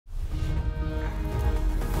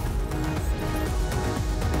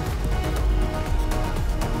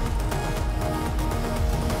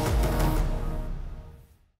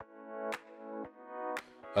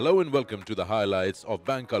Hello and welcome to the highlights of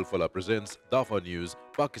Bank Alfala presents Dafa News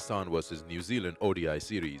Pakistan vs New Zealand ODI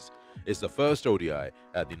series. It's the first ODI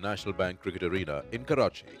at the National Bank Cricket Arena in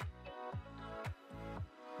Karachi.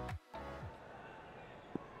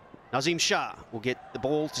 Nazim Shah will get the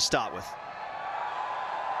ball to start with.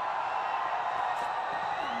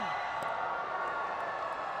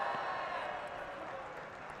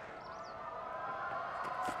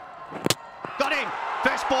 Got him!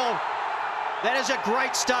 First ball. That is a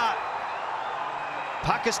great start.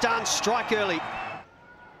 Pakistan strike early.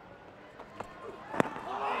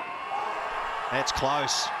 That's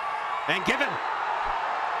close. And given.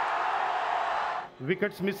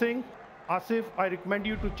 Wickets missing. Asif, I recommend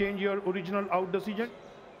you to change your original out decision.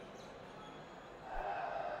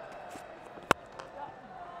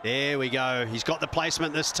 There we go. He's got the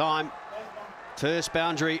placement this time. First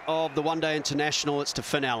boundary of the one-day international. It's to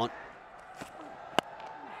Finn Allen.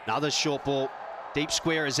 Another short ball. Deep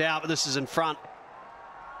square is out, but this is in front.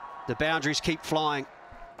 The boundaries keep flying.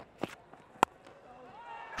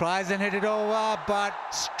 Tries and hit it over, but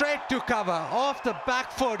straight to cover. Off the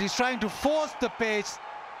back foot. He's trying to force the pace.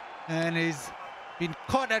 And he's been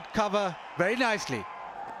caught at cover very nicely.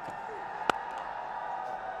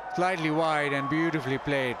 Slightly wide and beautifully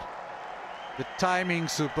played. The timing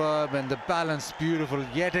superb and the balance beautiful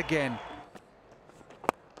yet again.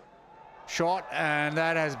 Shot, and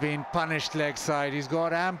that has been punished leg side. He's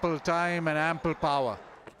got ample time and ample power.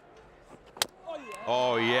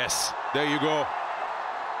 Oh yes, there you go.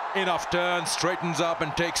 Enough turn, straightens up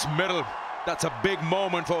and takes middle. That's a big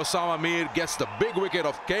moment for Osama Mir. Gets the big wicket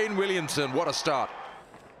of Kane Williamson. What a start.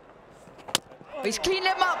 He's cleaned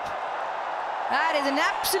him up. That is an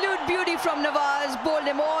absolute beauty from Nawaz. Bowled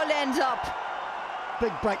him all ends up.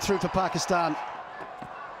 Big breakthrough for Pakistan.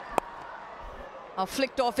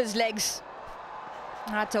 Flicked off his legs.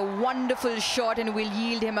 That's a wonderful shot and will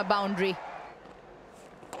yield him a boundary.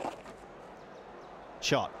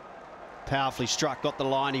 Shot. Powerfully struck. Got the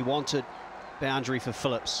line he wanted. Boundary for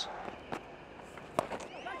Phillips.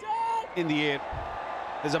 In the air.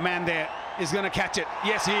 There's a man there. He's going to catch it.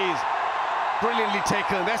 Yes, he is. Brilliantly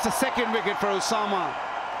taken. That's the second wicket for Osama.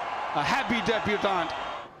 A happy debutant.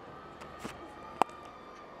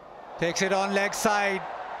 Takes it on leg side.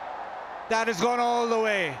 That has gone all the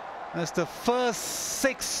way. That's the first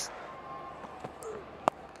six.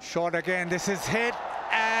 Shot again. This is hit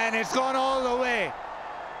and it's gone all the way.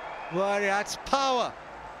 Well, that's power.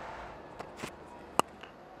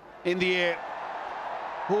 In the air.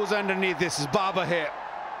 Who's underneath this? Is Baba here.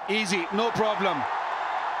 Easy, no problem.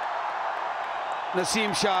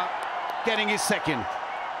 Naseem Shah getting his second.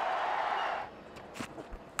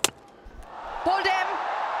 Pulled him.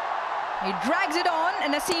 He drags it on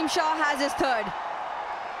and Naseem Shah has his third.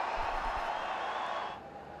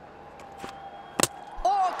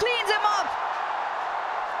 Oh, cleans him up.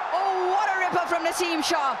 Oh, what a ripper from Naseem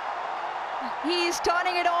Shah. He's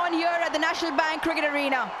turning it on here at the National Bank Cricket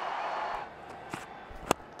Arena.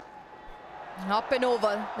 Up and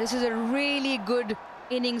over. This is a really good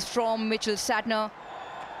innings from Mitchell Satner.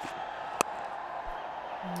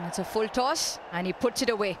 It's a full toss and he puts it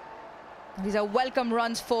away. These are welcome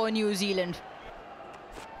runs for New Zealand.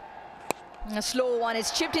 A slow one is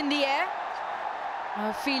chipped in the air.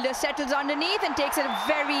 A fielder settles underneath and takes a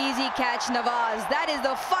very easy catch, Nawaz. That is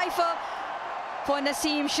the fifer for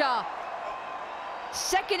Naseem Shah.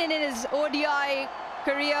 Second in his ODI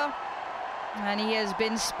career. And he has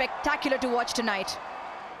been spectacular to watch tonight.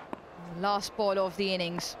 Last ball of the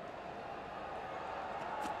innings.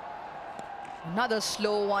 Another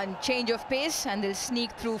slow one, change of pace, and they'll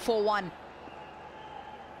sneak through for one.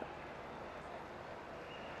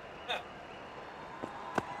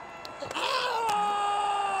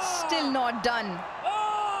 Still not done.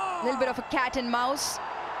 A little bit of a cat and mouse.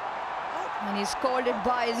 And he's called it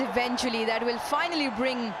buys eventually. That will finally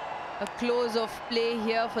bring a close of play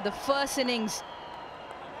here for the first innings.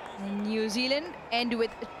 And New Zealand end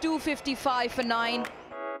with 255 for 9.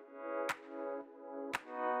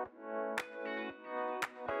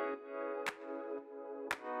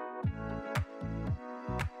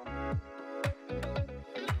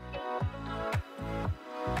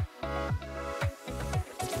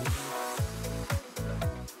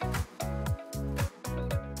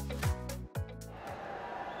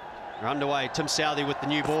 We're underway. Tim Southey with the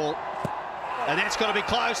new ball. And that's going to be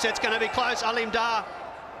close. That's going to be close. Alim Dar.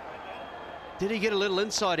 Did he get a little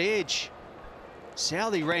inside edge?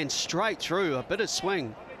 Southey ran straight through. A bit of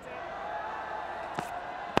swing.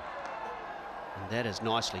 And that is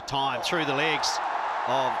nicely timed through the legs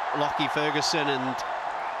of Lockie Ferguson. And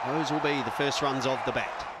those will be the first runs of the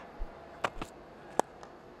bat.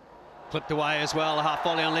 Clipped away as well, a half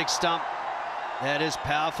volley on leg stump. That is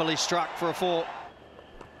powerfully struck for a 4.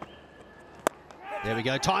 There we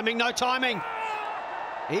go, timing, no timing.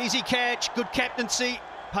 Easy catch, good captaincy.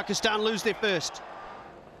 Pakistan lose their first.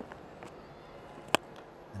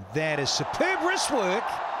 And that is superb wrist work.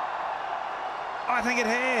 I think it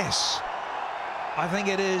has. I think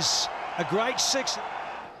it is a great 6.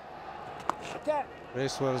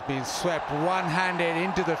 Bracewell has been swept one-handed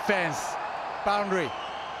into the fence. Boundary.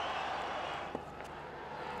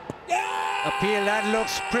 Appeal, that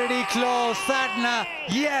looks pretty close. Satna,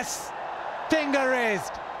 yes! Finger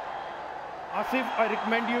raised. Asif, I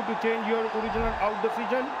recommend you to change your original out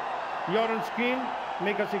decision. You're on screen.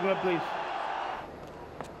 Make a signal, please.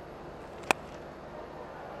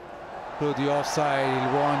 To the offside,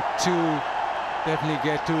 he'll want 2. Definitely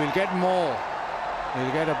get 2. He'll get more.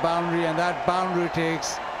 He'll get a boundary, and that boundary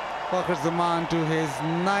takes Fakhar Zaman to his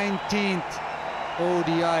 19th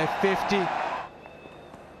ODI 50.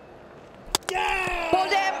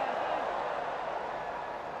 Pulled him.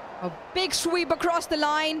 A big sweep across the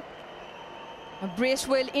line.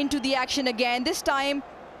 Bracewell into the action again. This time,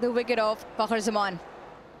 the wicket of Fakhar Zaman.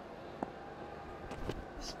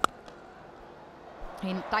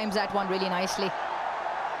 He times that one really nicely.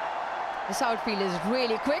 This outfield is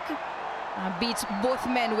really quick. Beats both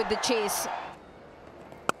men with the chase.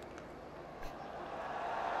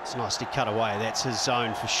 It's nicely cut away. That's his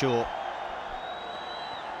zone for sure.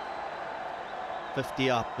 50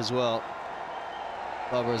 up as well.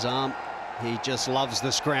 Babar Azam, he just loves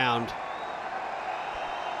this ground.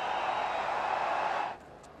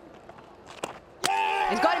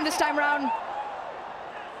 He's got him this time round.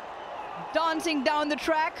 Dancing down the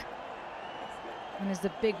track. And it's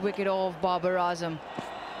the big wicket of Babar Azam.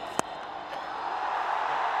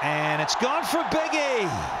 And it's gone for Biggie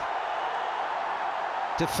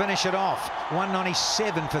to finish it off.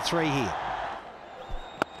 197 for 3 here.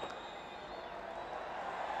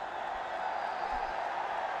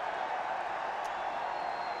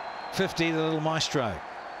 .50, the little maestro.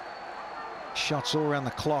 Shots all around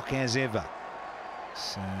the clock as ever.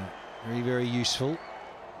 So very, very useful.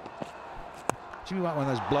 Do you like one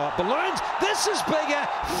of those blow-up balloons? This is bigger.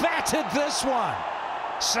 Fatted this one.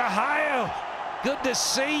 Sahail, good to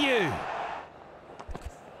see you.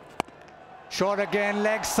 Short again,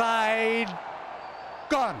 leg side.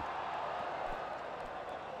 Gone.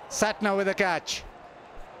 Satna with a catch.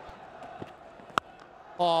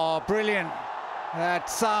 Oh, brilliant. That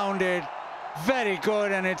sounded very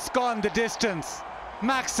good, and it's gone the distance.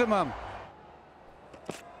 Maximum.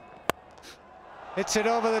 Hits it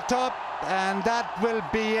over the top, and that will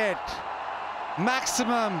be it.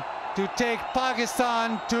 Maximum to take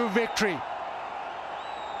Pakistan to victory.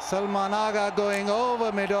 Salman Agha going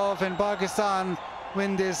over mid-off, and Pakistan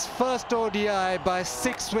win this first ODI by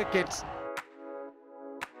 6 wickets.